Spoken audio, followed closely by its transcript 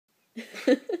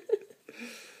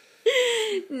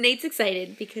Nate's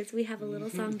excited because we have a little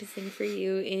song to sing for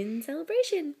you in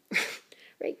celebration.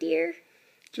 Right, dear?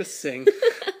 Just sing.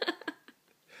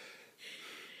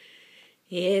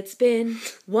 It's been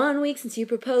 1 week since you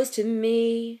proposed to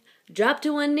me. Dropped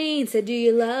to one knee and said, do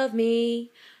you love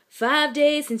me? 5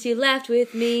 days since you laughed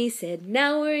with me. Said,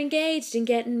 now we're engaged and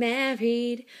getting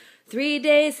married. 3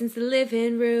 days since the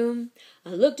living room. I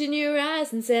looked in your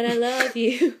eyes and said, I love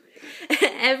you.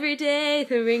 Every day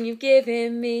the ring you've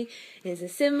given me is a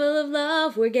symbol of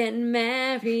love. We're getting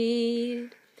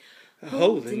married.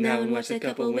 Hold it now and watch that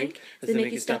couple wink as they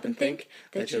make you stop and think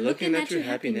that you're looking at your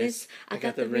happiness. I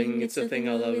got the ring, it's a thing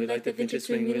I love. We like the vintage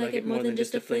swing, we like it more than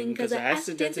just a fling. Cause I asked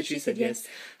to dance and she said yes.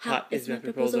 Hot is my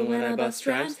proposal when I bust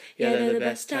rhymes. Yeah, they're the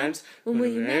best times. When will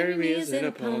you marry me is in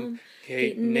a poem.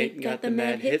 Kate and Nate got the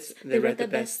mad hits, they write the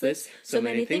best list. So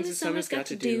many things the summer's got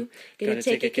to do. Gonna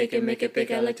take a cake and make it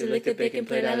big. I like to lick the bacon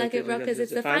plate, I like it raw cause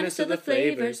it's the finest of the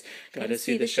flavors. Gotta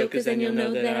see the show cause then you'll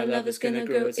know that our love is gonna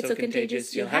grow. It's so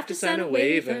contagious, you'll have to sign a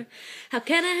waiver. How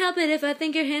can I help it if I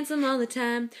think you're handsome all the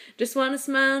time? Just wanna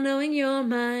smile knowing you're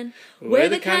mine. We're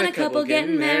the kind of couple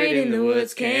getting married in the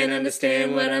woods. Can't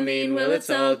understand what I mean, well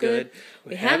it's all good.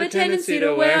 We have a tendency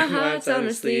to wear our hearts on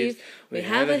our sleeves. We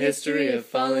have a history of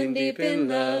falling deep in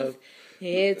love.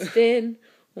 It's been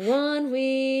 1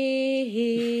 week.